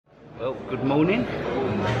Well, good morning.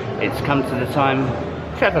 It's come to the time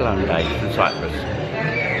travel home day to Cyprus.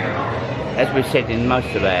 As we've said in most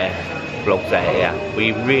of our vlogs out here,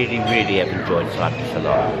 we really have enjoyed Cyprus a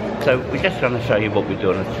lot. So we're just going to show you what we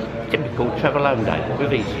do on a typical travel home day with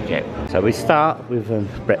EasyJet. So we start with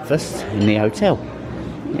breakfast in the hotel.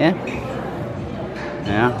 Yeah,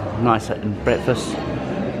 nice breakfast.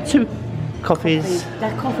 2 coffees.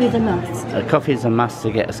 That coffee is a must. A coffee is a must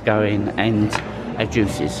to get us going, and our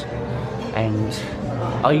juices. And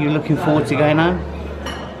are you looking forward to going home?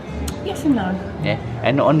 Yes and no. Yeah.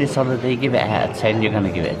 And on this holiday, give it out of 10. You're going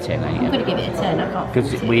to give it a 10, ain't you? I'm going to give it a 10. I can't.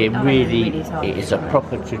 Because it is a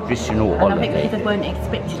proper traditional holiday. And I think because I weren't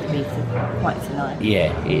expected to be quite tonight.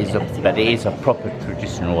 Yeah, it is. But it is a proper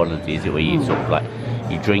traditional holiday, is it? Where you sort of like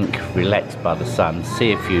you drink, relax by the sun,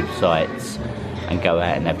 see a few sights, and go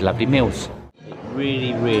out and have lovely meals. It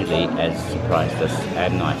really has surprised us how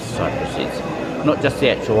nice Cyprus is. Not just the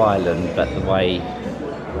actual island, but the way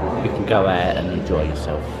you can go out and enjoy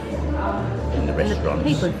yourself in the restaurants. And the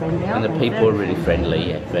people are friendly, and the people are really friendly,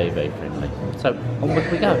 yeah, very friendly. So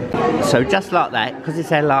onward we go. So just like that, because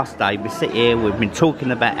it's our last day, we sit here, we've been talking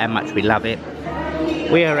about how much we love it.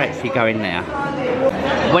 We are actually going now.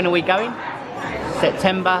 When are we going?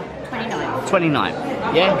 September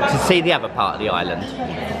 29th. Yeah, to see the other part of the island.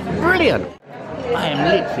 Brilliant. I am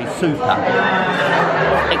literally super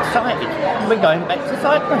excited. We're going back to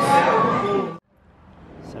Cyprus.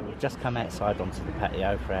 So we've just come outside onto the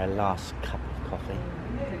patio for our last cup of coffee.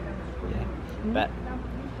 Yeah. But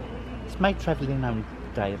it's made travelling home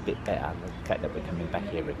today a bit better, the fact that we're coming back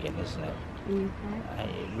here again, isn't it?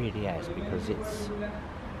 It really has, because it's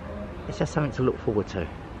just something to look forward to.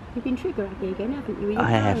 You've been trigger happy again, haven't you? I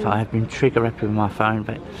have. I've been trigger happy with my phone,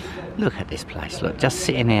 but look at this place. Look, just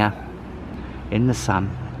sitting here in the sun,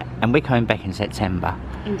 and we're coming back in September.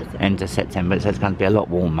 End of September. So it's going to be a lot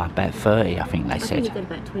warmer, about 30, I think they said. I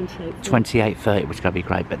think it's about 28. 28, 30, which is going to be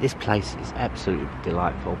great. But this place is absolutely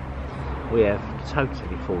delightful. We have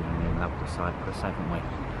totally fallen in love with Cyprus, haven't we?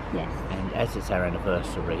 Yes. And as it's our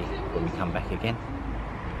anniversary, when we come back again,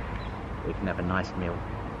 we can have a nice meal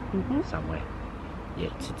somewhere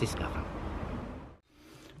yet to discover.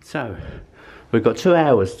 So we've got 2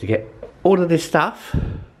 hours to get all of this stuff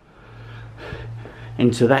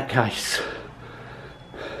into that case.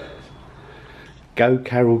 Go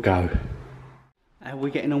Carol, go. How are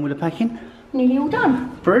we getting on with the packing? Nearly all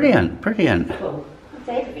done. Brilliant. Well, I'd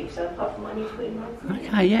say everything, so apart from what I need to put in my...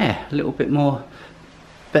 Okay, yeah, a little bit more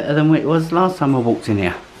better than it was last time I walked in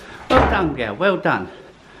here. Well done, girl, well done.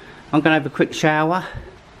 I'm going to have a quick shower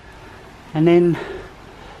and then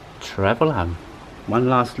travel home. One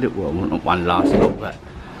last look, well, not one last look, but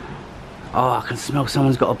oh, I can smell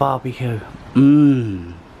someone's got a barbecue.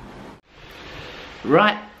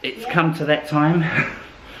 Right, it's come to that time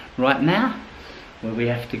right now where we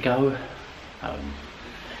have to go home.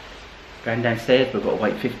 Going downstairs, we've got to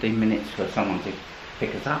wait 15 minutes for someone to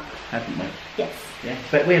pick us up, haven't we? Yes. Yeah,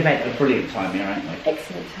 but we've had a brilliant time here, haven't we?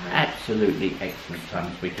 Excellent time. Absolutely excellent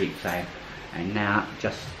time, as we keep saying. And now,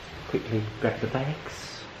 just quickly grab the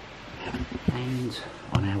bags and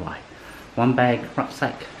on our way. 1 bag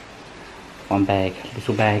rucksack, 1 bag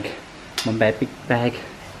little bag, 1 bag big bag.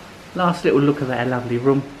 Last little look at our lovely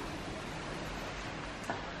room.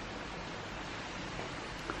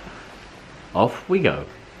 Off we go.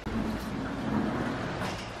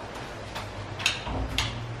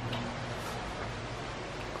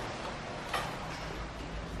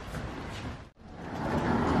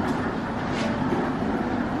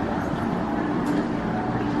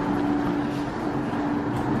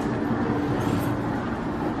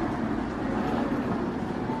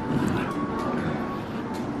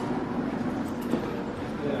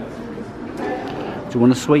 Do you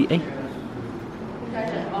want a sweetie?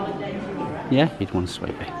 Yeah, you'd want a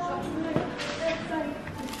sweetie.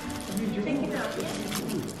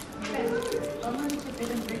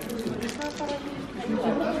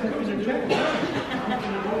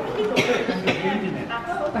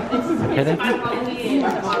 Okay then.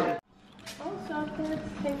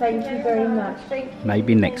 Thank you very much. Thank you.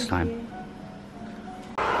 Maybe next time.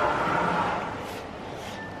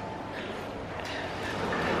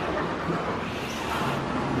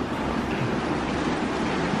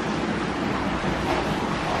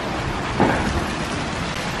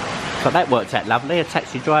 So that worked out lovely. A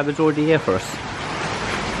taxi driver's already here for us.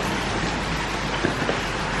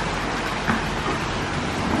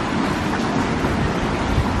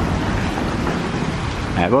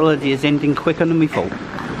 Our holiday is ending quicker than we thought.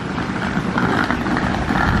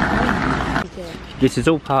 This is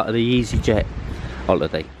all part of the EasyJet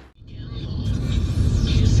holiday.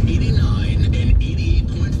 Is 89 and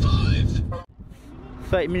 88.5.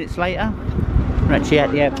 30 minutes later, we're actually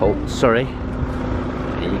at the airport. Sorry.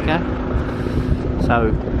 There you go.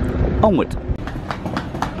 So, onward.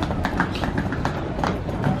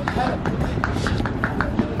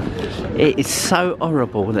 It is so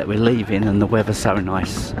horrible that we're leaving and the weather's so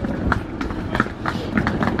nice.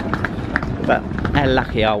 But how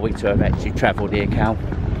lucky are we to have actually travelled here, Cal?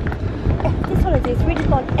 This holiday's really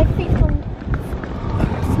gone, everything's gone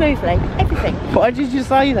smoothly, everything. Why did you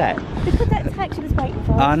say that? Because that taxi was waiting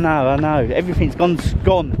for us. I know. Everything's gone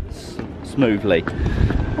smoothly.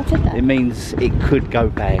 I said that. It means it could go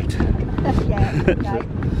bad. Yeah,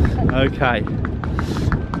 Okay.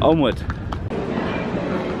 Onward.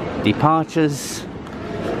 Departures.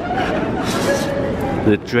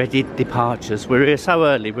 The dreaded departures. We're here so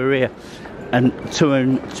early. We're here and two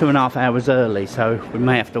and a half hours early, so we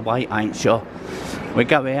may have to wait. I ain't sure. We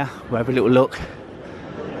go here. We'll have a little look.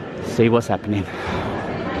 See what's happening.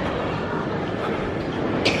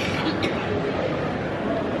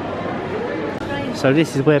 So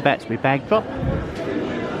this is whereabouts we bag drop.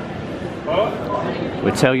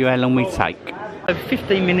 We'll tell you how long we take.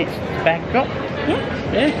 15 minutes bag drop.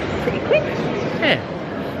 Yeah. Pretty quick. Yeah.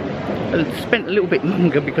 I spent a little bit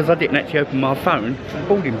longer because I didn't actually open my phone for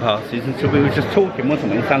boarding passes until we were just talking,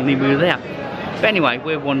 wasn't we? And suddenly we were there. But anyway,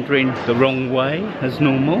 we're wandering the wrong way as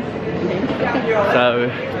normal. So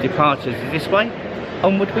departures is this way.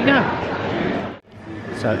 Onward we go.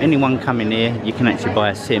 So anyone coming here, you can actually buy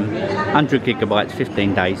a SIM. 100 gigabytes,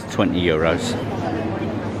 15 days, 20 euros.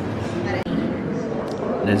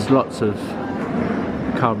 There's lots of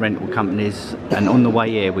car rental companies, and on the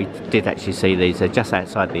way here we did actually see these. They're just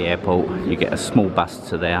outside the airport. You get a small bus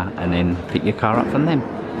to there and then pick your car up from them.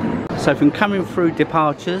 So from coming through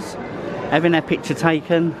departures, having our picture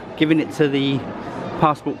taken, giving it to the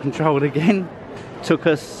passport control again, took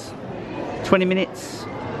us 20 minutes.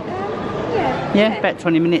 Yeah, about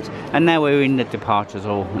 20 minutes, and now we're in the departures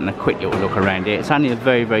hall and a quick little look around here. It's only a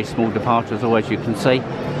very, very small departures hall, as you can see.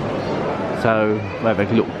 So we'll have a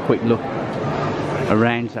quick look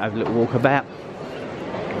around, have a little walk about.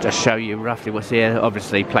 Just show you roughly what's here.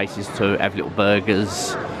 Obviously places to have little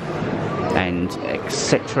burgers and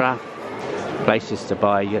etc. Places to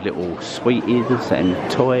buy your little sweeties and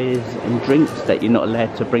toys and drinks that you're not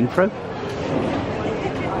allowed to bring through.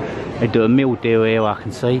 They do a meal deal here, I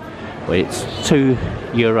can see. Well, it's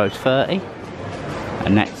 €2.30,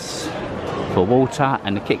 and that's for water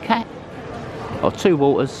and a Kit Kat, or 2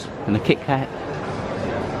 waters and a Kit Kat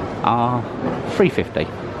are $3.50.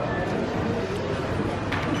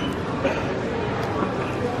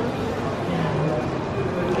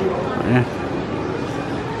 Yeah.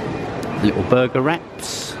 Little burger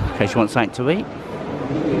wraps in case you want something to eat.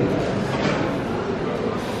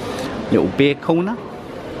 Little beer corner.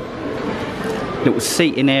 Little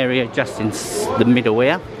seating area just in the middle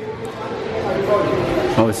here.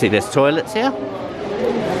 Obviously there's toilets here.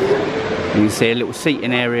 You can see a little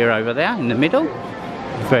seating area over there in the middle.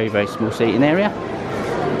 Very, very small seating area.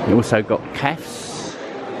 You also got cakes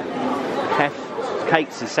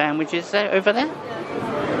and sandwiches there over there.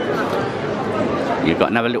 You've got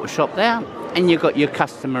another little shop there, and you've got your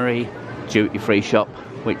customary duty-free shop,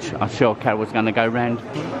 which I'm sure Carol's going to go round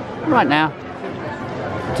right now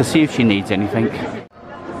to see if she needs anything.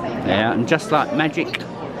 Yeah, and just like magic,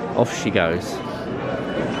 off she goes.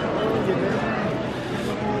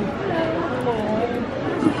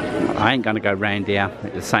 I ain't going to go round here.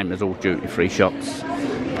 It's the same as all duty-free shops,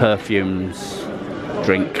 perfumes,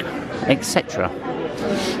 drink, etc.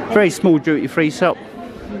 Very small duty-free shop,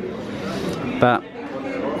 but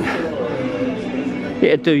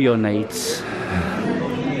it'll do your needs.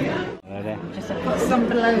 Just put some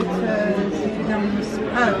below to if you don't want to.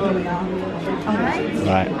 Oh, here we are. Alright.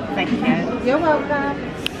 Right. Thank you. You're welcome.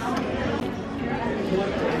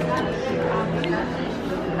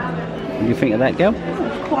 What do you think of that, girl?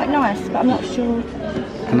 It's quite nice, but I'm not sure.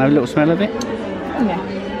 Can I have a little smell of it? Oh, yeah.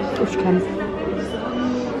 Of course you can.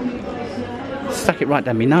 Stuck it right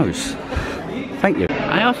down my nose. Thank you.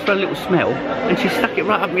 I asked for a little smell and she stuck it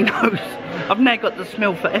right up my nose. I've now got the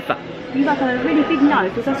smell forever. You've got a really big nose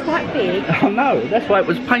because that's quite big. Oh no, that's why it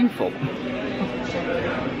was painful.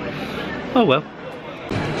 Oh well.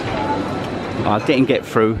 I didn't get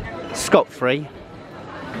through scot-free.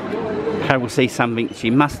 Carol will see something she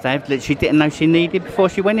must have that she didn't know she needed before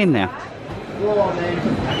she went in there.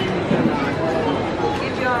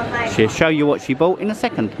 She'll show you what she bought in a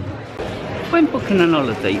second. When booking an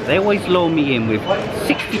holiday, they always lure me in with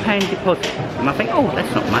 £60 deposit. And I think, oh,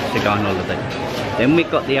 that's not much to go on holiday. Then we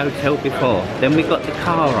got the hotel before. Then we got the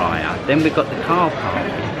car hire. Then we got the car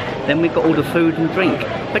parking. Then we got all the food and drink.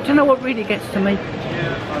 But do you know what really gets to me?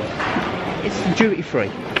 It's the duty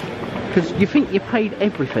free. Because you think you paid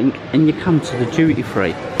everything and you come to the duty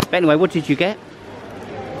free. But anyway, what did you get?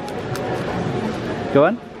 Go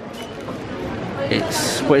on.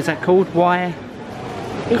 It's, what is that called? Why?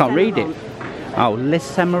 Can't read it. Oh,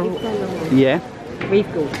 Les Emerald. Yeah. Reef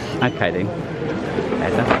Gorge. Okay then.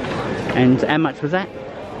 And how much was that?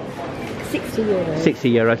 €60.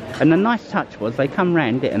 €60. And the nice touch was they come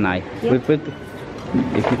round, didn't they? Yeah. With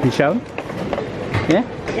if you can show them. Yeah?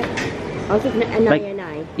 Yeah. I was looking at an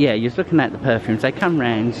A&A. Yeah, you're looking at the perfumes. They come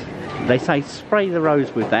round. They say spray the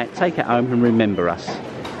rose with that. Take it home and remember us.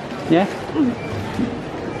 Yeah?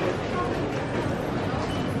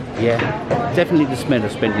 Yeah. Definitely the smell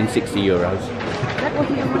of spending €60. That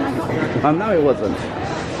wasn't the one I got. Oh no, it wasn't.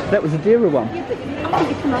 That was a dearer one. Yeah, but I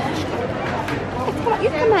think you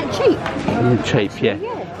come out cheap. Cheap, yeah.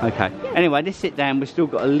 Yeah. Okay. Anyway, let's sit down. We've still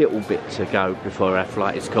got a little bit to go before our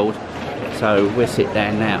flight is called. So we'll sit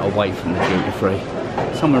down now away from the duty free.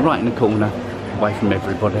 Somewhere right in the corner, away from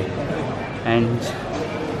everybody. And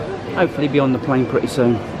hopefully be on the plane pretty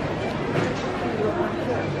soon.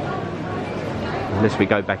 Unless we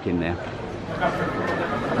go back in there.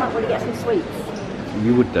 I might want to get some sweets.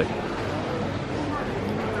 You would do.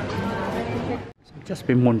 So I've just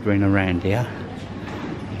been wandering around here.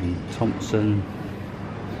 In Thompson,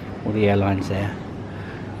 all the airlines there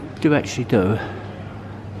do actually do a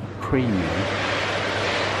premium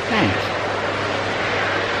lounge.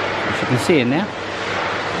 As you can see in there,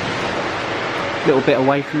 a little bit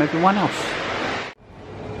away from everyone else.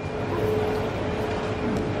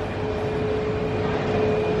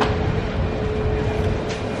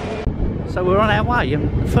 So we're on our way, and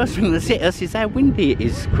the first thing that's hit us is how windy it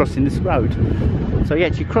is crossing this road. So you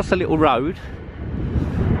actually cross a little road,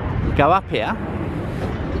 go up here,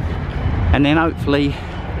 and then hopefully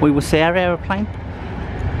we will see our aeroplane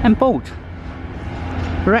and board.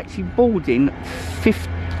 We're actually boarding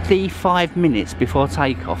 55 minutes before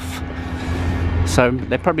takeoff. So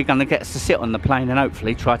they're probably going to get us to sit on the plane and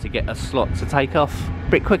hopefully try to get a slot to take off a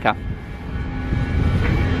bit quicker.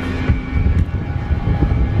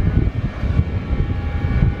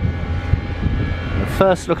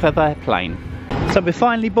 First look of our plane. So we're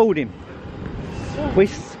finally boarding. Yeah.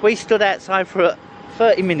 We stood outside for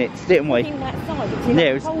 30 minutes, didn't we?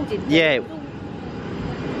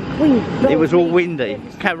 It was all windy.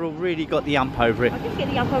 Carol really got the ump over it. I did get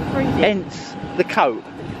the ump over freezing. Hence the coat.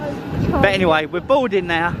 But anyway, we're boarding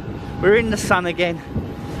now. We're in the sun again.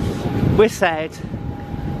 We're sad,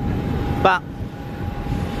 but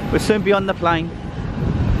we'll soon be on the plane.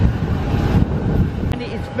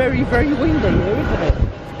 It's very, very windy here, isn't it?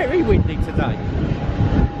 Very windy today.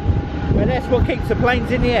 But that's what keeps the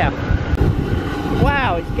planes in the air.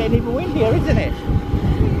 Wow, it's getting even windier, isn't it?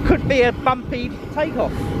 Could be a bumpy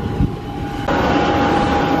takeoff.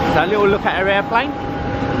 So a little look at our airplane.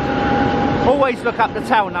 Always look up the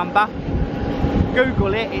tail number.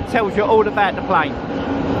 Google it, it tells you all about the plane.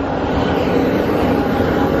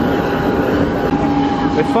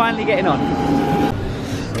 We're finally getting on.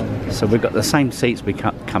 So we've got the same seats we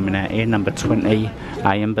coming out here, number 20, A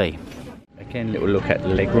and B. Again, little look at the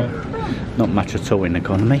legroom. Not much at all in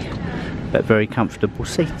economy, but very comfortable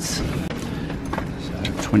seats. So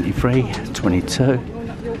 23, 22,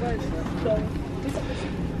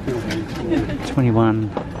 21,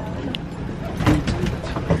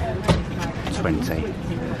 20.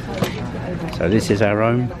 So this is our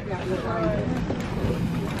room.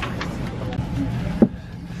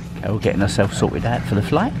 Okay, we're getting ourselves sorted out for the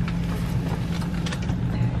flight.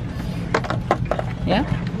 Yeah.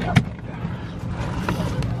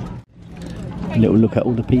 A little look at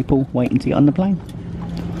all the people waiting to get on the plane.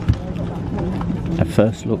 A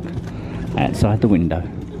first look outside the window.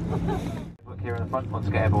 Here in the front, once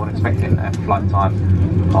again, everyone expecting a flight time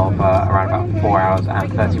of around about 4 hours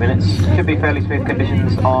and 30 minutes. Should be fairly smooth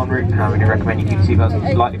conditions en route. We do recommend you keep your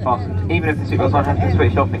seatbelts slightly fastened, even if the seatbelts aren't having to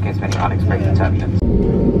switch off in case of any unexpected turbulence.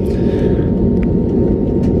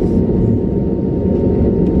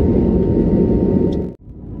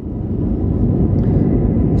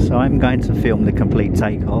 So I'm going to film the complete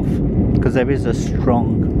takeoff because there is a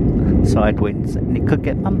strong side wind and it could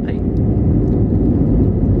get bumpy.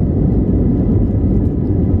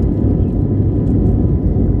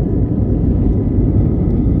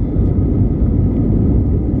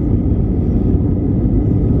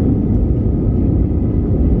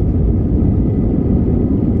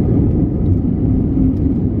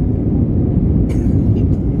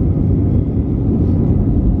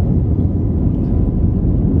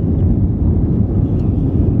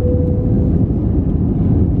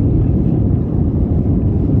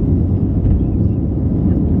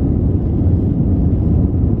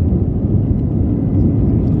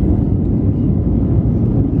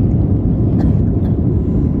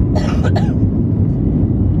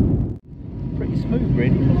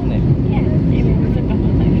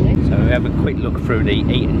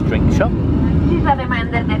 make a shop. Please have a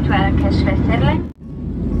reminder that you are a cashless airline.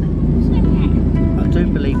 I do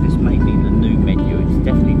believe this may be the new menu. It's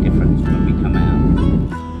definitely different to when we come out.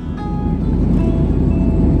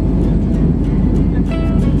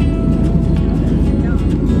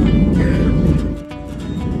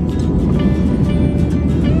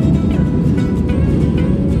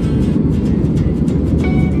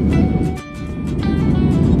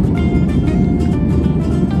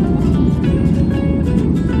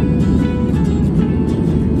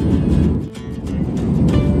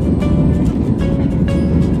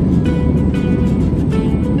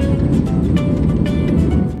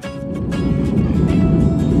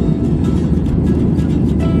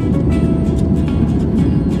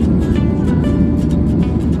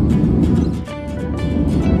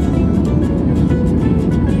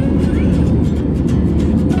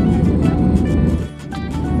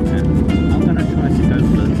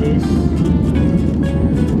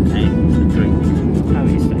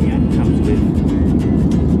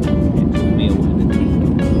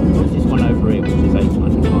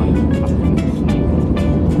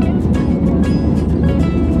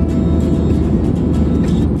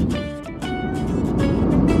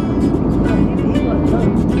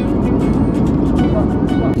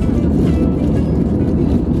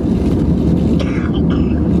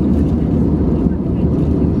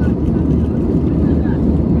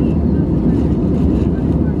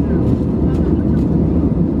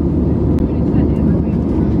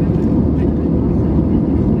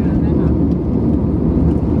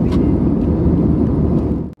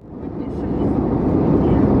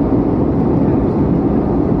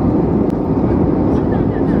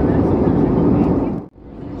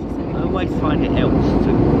 Find it helps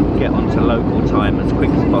to get onto local time as quick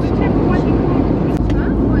as possible.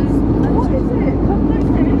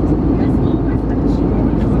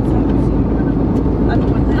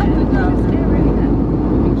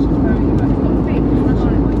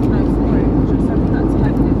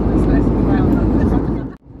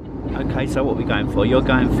 Okay, so what are we going for? You're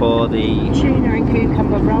going for the tuna and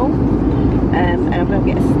cucumber roll, and I will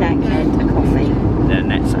get a snack and a coffee. Then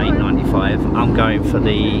that's £8.95. I'm going for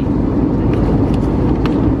the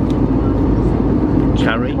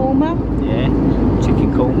curry. Korma. Yeah,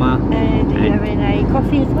 chicken korma. And you're having a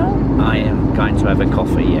coffee as well? I am going to have a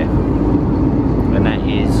coffee, yeah. And that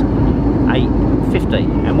is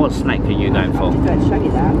 £8.50. And what snack are you going for? I'm going to show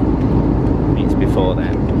you that. It's before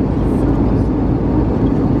that.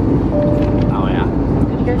 Oh yeah.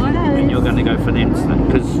 And you're going to go for them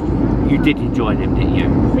because you did enjoy them, didn't you?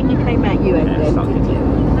 When you came out, you had them, didn't you?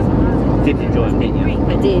 Did enjoy them, didn't you?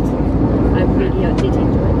 I did. I did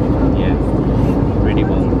enjoy them. Yeah. Really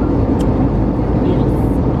well. Yes.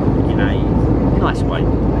 In a nice way.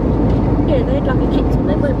 Yeah, they had like a kick to them.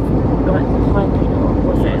 They weren't like piping or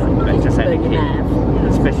was Yeah, it? they just had a kick.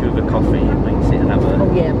 Especially with the coffee, it makes it another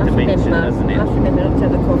dimension, doesn't it? I must remember not to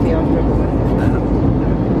have the coffee after.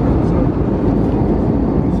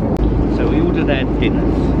 So we ordered our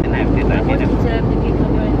dinners, and how did they I wanted dinner? the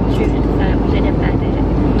cucumber and tuna sandwich. They never had it.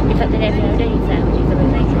 In fact, they never had any sandwiches. I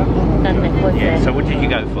mean, none that was Yeah, there. so what did you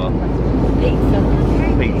go for? Pizza.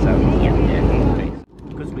 Pizza? Yeah. Yeah,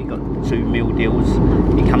 because we got 2 meal deals.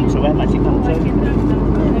 It comes to how much it comes to?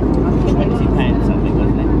 £20 something,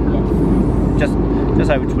 wasn't it?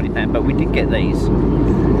 Just over £20, but we did get these,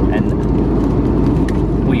 and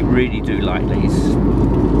we really do like these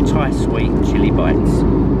Thai sweet chili bites.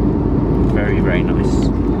 Very, very nice.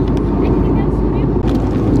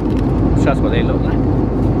 So that's what they look like.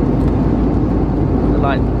 They're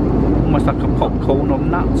like almost like a popcorn on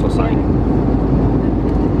nuts or something.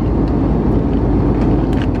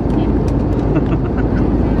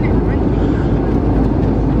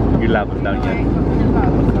 You love them, don't you?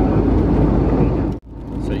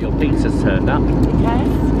 So your pizza's turned up. Okay.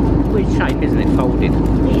 Weird shape, isn't it? Folded.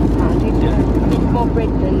 It's folded. Yeah. It's more bread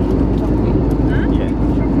than topping. Yeah.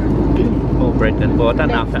 More bread than, well, I don't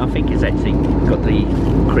know. I think it's actually got the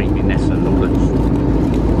creaminess and all the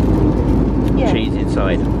cheese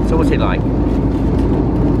inside. So what's it like?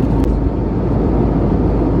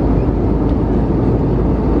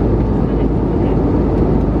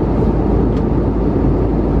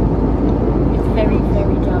 It's very,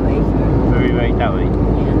 very doughy. Very, very doughy.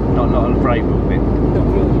 Yeah. Not a lot of flavour with it. Not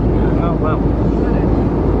really. Oh well.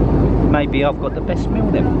 Maybe I've got the best meal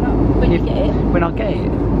then. When you get it? When I get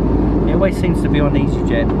it. It always seems to be on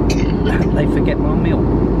EasyJet. They forget my meal.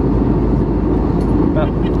 But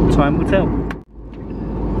time will tell.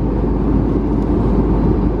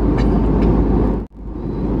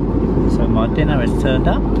 So my dinner has turned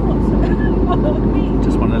up.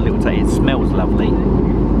 Just want a little taste. It smells lovely.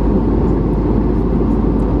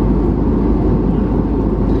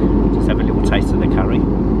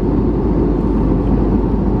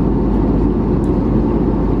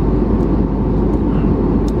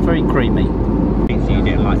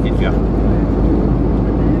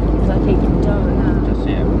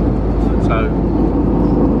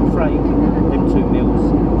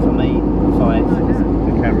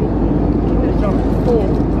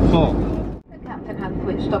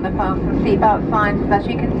 seatbelt signs, as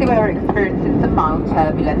you can see we're experiencing some mild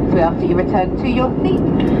turbulence. We ask that you return to your seat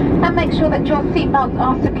and make sure that your seatbelts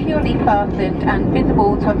are securely fastened and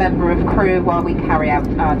visible to a member of crew while we carry out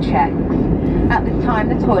our checks. At this time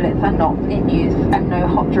the toilets are not in use and no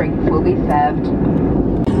hot drinks will be served.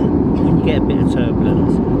 When you get a bit of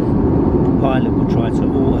turbulence, the pilot will try to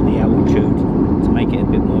alter the altitude to make it a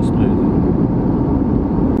bit more smooth.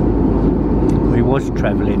 We was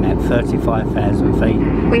travelling at 35,000 feet.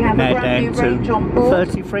 We have now a brand new range on board.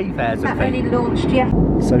 33,000 That feet. only launched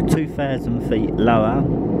yesterday. So 2,000 feet lower,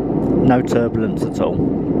 no turbulence at all.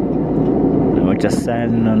 And we're just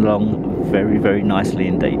sailing along very, very nicely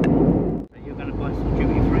indeed. So you're going to buy some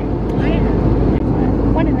duty free? I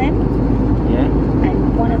am. One of them Yeah?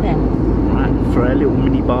 and one of them. Right, for a little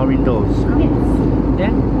mini bar indoors. Yes.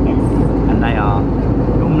 Yeah? Yes. And they are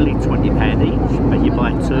normally £20 each, but you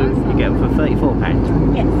buy two, you get them for £34.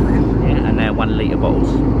 Yes. Yeah, and they're 1 litre bottles.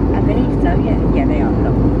 I believe so, yeah. Yeah, they are.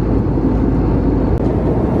 Look.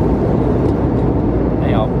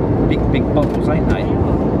 They are big bottles, ain't they?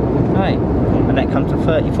 Hey, and that comes to £34.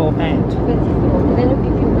 34. They don't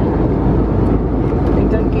give you a bag. They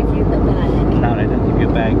don't give you the bag. No, they don't give you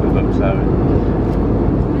a bag with them, so...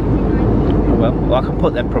 Well, I can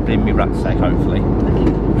put them probably in my rucksack, hopefully.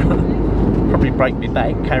 Probably break my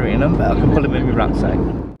back carrying them, but I can put them in my rucksack.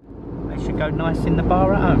 They should go nice in the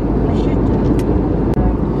bar at home. They should do.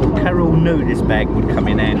 Well, Carol knew this bag would come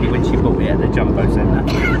in handy when she bought it at the Jumbo Centre.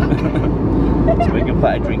 So we can put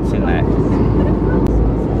our drinks in there.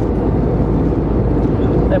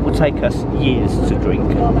 That will take us years to drink,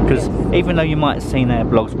 because even though you might have seen our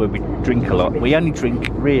blogs where we drink a lot, we only drink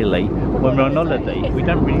really when we're on holiday. We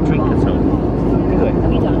don't really drink at all. Do we?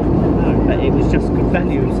 We don't. No, but it was just good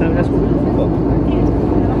value, so that's what we bought.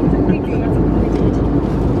 We did.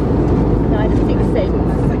 96 cents.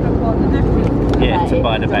 Yeah, to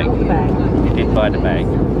buy the bag. You did buy the bag.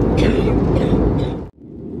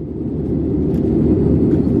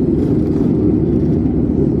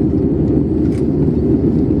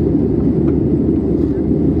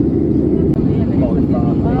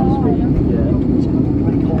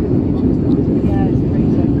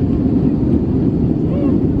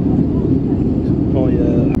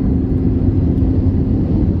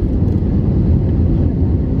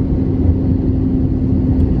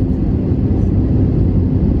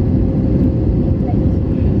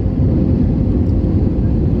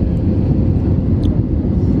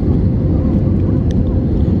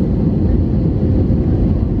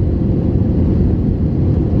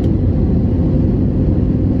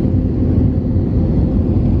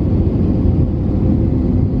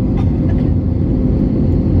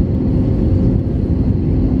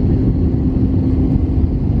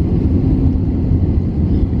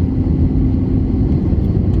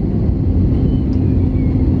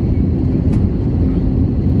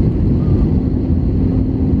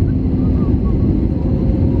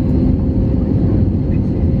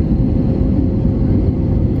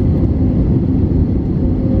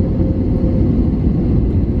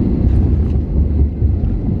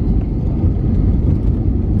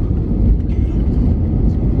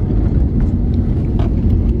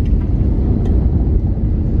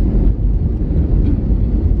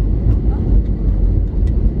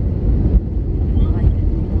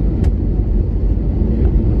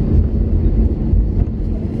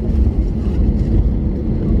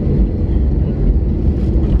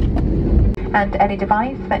 And any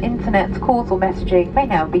device for internet calls or messaging may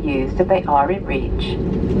now be used if they are in reach.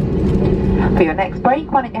 For your next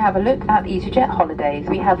break, why don't you have a look at EasyJet Holidays.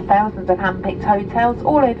 We have thousands of hand-picked hotels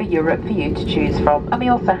all over Europe for you to choose from, and we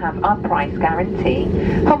also have our price guarantee.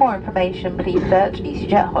 For more information, please search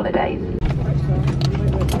EasyJet Holidays.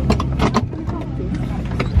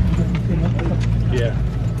 Yeah.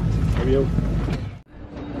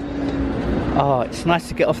 Oh, it's nice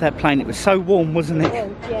to get off that plane. It was so warm, wasn't it?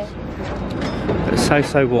 Yeah. It was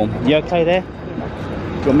so warm. You okay there? Do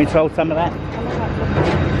you want me to hold some of that?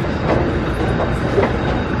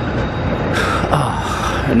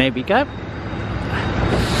 Oh, and there we go.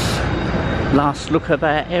 Last look of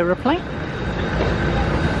our aeroplane.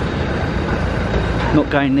 Not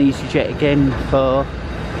going EasyJet again for,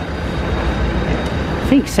 I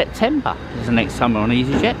think September is the next summer on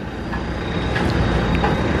EasyJet.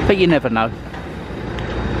 But you never know.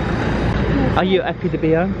 Are you happy to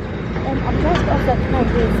be home? I'm just off that plane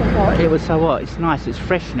being so hot. It was so hot. It's nice. It's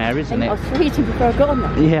fresh now, isn't I it? was freezing before I got on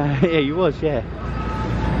that. Yeah, you was, yeah.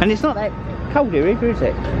 And it's not that cold here either, is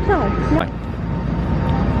it? No, it's not.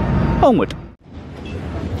 Onward.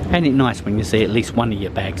 Ain't it nice when you see at least one of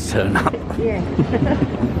your bags turn up? Yeah.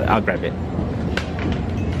 I'll grab it.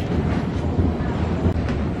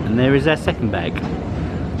 And there is our second bag.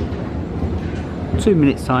 2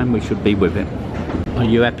 minutes time we should be with it. Are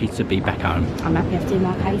you happy to be back home? I'm happy I've seen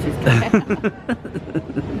my cases.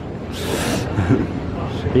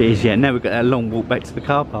 It is, yeah. Now we've got a long walk back to the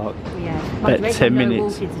car park. Yeah. About 10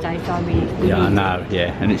 minutes. Walking today, so I really Yeah, I know,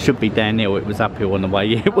 yeah. And it should be downhill. It was uphill on the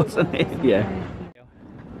way here, wasn't it? Yeah.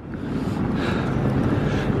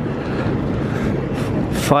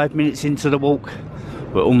 5 minutes into the walk,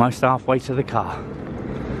 we're almost halfway to the car.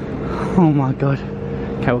 Oh my God.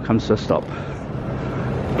 Carol comes to a stop.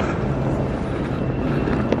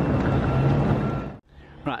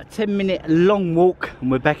 Right, a 10-minute long walk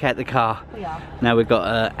and we're back at the car. We are. Now we've got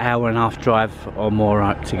an hour and a half drive or more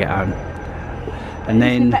to get home. And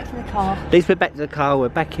then back to the car. At least we're back to the car, we're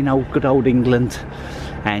back in good old England,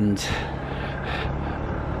 and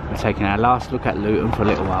we're taking our last look at Luton for a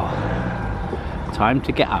little while. Time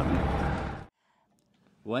to get home.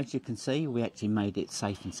 Well, as you can see, we actually made it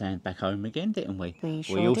safe and sound back home again, didn't we? We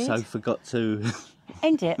sure We also did. forgot to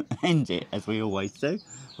End it. end it, as we always do.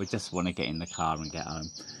 We just want to get in the car and get home.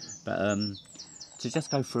 But to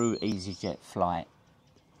just go through EasyJet flight,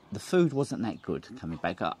 the food wasn't that good coming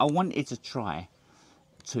back. I wanted to try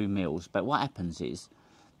 2 meals, but what happens is,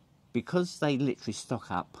 because they literally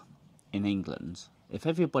stock up in England, if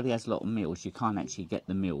everybody has a lot of meals, you can't actually get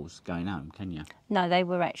the meals going home, can you? No, they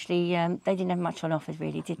were actually, they didn't have much on offer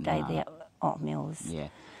really, did they? No. The hot meals. Yeah,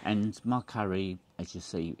 and my curry, as you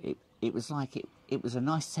see, it was like it was a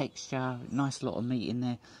nice texture, nice lot of meat in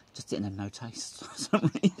there, just didn't have no taste for some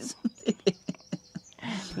reason.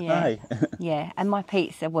 Yeah. Hey. Yeah, and my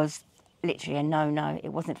pizza was literally a no. It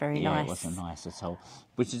wasn't very Yeah, nice. it wasn't nice at all,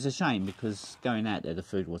 which is a shame because going out there the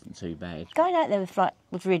food wasn't too bad. Going out there with flight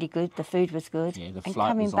was really good. The food was good. Yeah, the and flight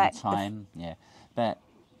coming was back, on time. Yeah, but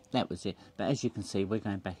that was it. But as you can see, we're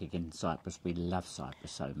going back again to Cyprus. We love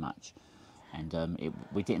Cyprus so much, and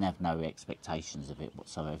we didn't have no expectations of it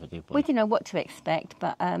whatsoever, did we? We didn't know what to expect,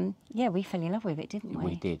 but yeah, we fell in love with it, didn't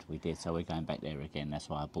we? We did. So we're going back there again. That's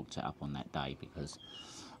why I booked it up on that day, because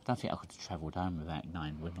I don't think I could have travelled home without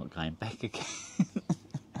knowing we're not going back again.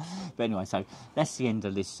 But anyway, so that's the end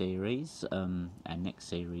of this series. Our next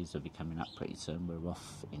series will be coming up pretty soon. We're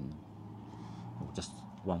off in just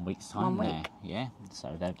 1 week's time. 1 now. week. Yeah,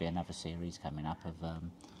 so there'll be another series coming up of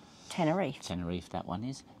Tenerife, that one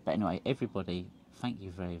is. But anyway, everybody, thank you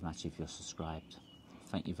very much if you're subscribed.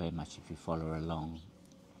 Thank you very much if you follow along.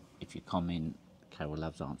 If you comment, Carol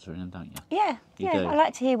loves answering them, don't you? Yeah, You yeah. do. I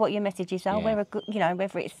like to hear what your messages are. Yeah.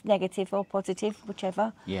 Whether it's negative or positive,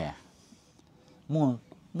 whichever. Yeah. More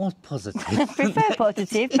positive. Prefer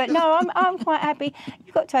positive, but no, I'm quite happy.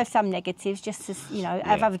 You've got to have some negatives, just to have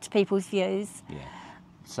Yeah. other people's views. Yeah.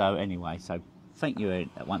 So anyway, thank you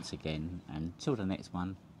once again, and till the next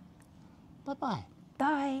one. Bye-bye.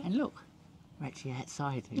 Bye. And look, we're actually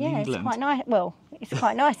outside in Yeah, England. it's quite nice. Well, it's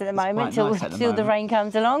quite nice at the moment quite nice at the till the moment. rain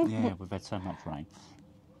comes along. Yeah, we've had so much rain.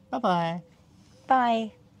 Bye-bye.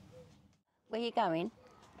 Bye. Where are you going?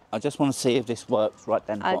 I just want to see if this works right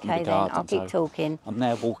down the bottom Okay of the then, garden. I'll keep so talking. I'm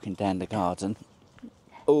now walking down the garden,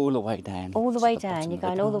 all the way down. All the to way bottom down. of You're the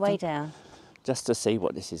going all the way garden, down. just to see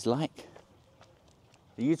what this is like.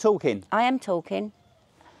 Are you talking? I am talking.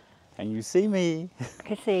 Can you see me? I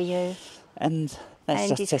can see you. And that's And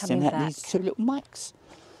just he's testing coming out these back. 2 little mics.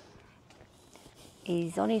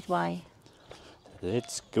 He's on his way.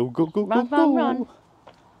 Let's go, go, go, Run, go, run, go. run.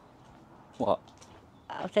 What?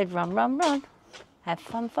 I said run, run, run. Have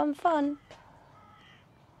fun, fun, fun.